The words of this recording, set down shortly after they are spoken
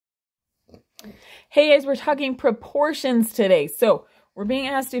Hey guys, we're talking proportions today. So we're being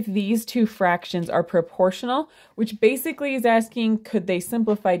asked if these two fractions are proportional, which basically is asking, could they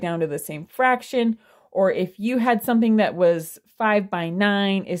simplify down to the same fraction? Or if you had something that was 5 by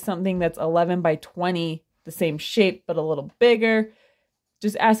 9, is something that's 11 by 20 the same shape but a little bigger?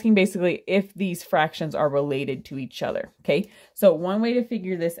 Just asking basically if these fractions are related to each other, okay? So one way to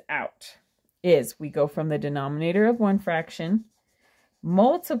figure this out is we go from the denominator of one fraction,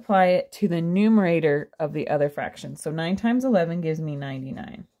 multiply it to the numerator of the other fraction. So 9 times 11 gives me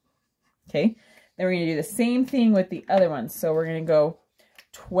 99. Okay, then we're going to do the same thing with the other ones. So we're going to go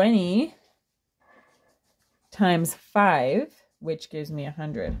 20 times 5, which gives me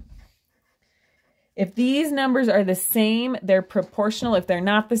 100. If these numbers are the same, they're proportional. If they're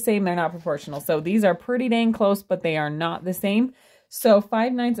not the same, they're not proportional. So these are pretty dang close, but they are not the same. So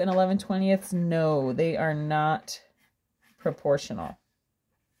 5 9ths and 11 20ths, no, they are not proportional.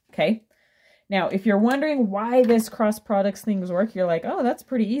 Okay, now if you're wondering why this cross products things work, you're like, oh, that's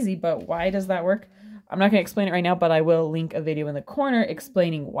pretty easy, but why does that work? I'm not going to explain it right now, but I will link a video in the corner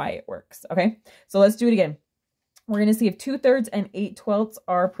explaining why it works. Okay, so let's do it again. We're going to see if 2/3 and 8/12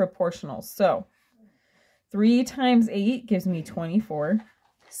 are proportional. So 3 times 8 gives me 24.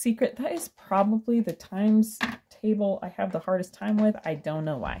 Secret, that is probably the times table I have the hardest time with. I don't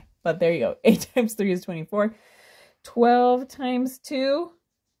know why, but there you go. 8 times 3 is 24. 12 times 2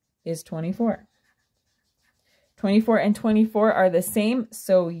 is 24. 24 and 24 are the same.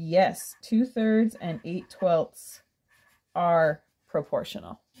 So yes, 2/3 and 8/12 are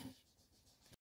proportional.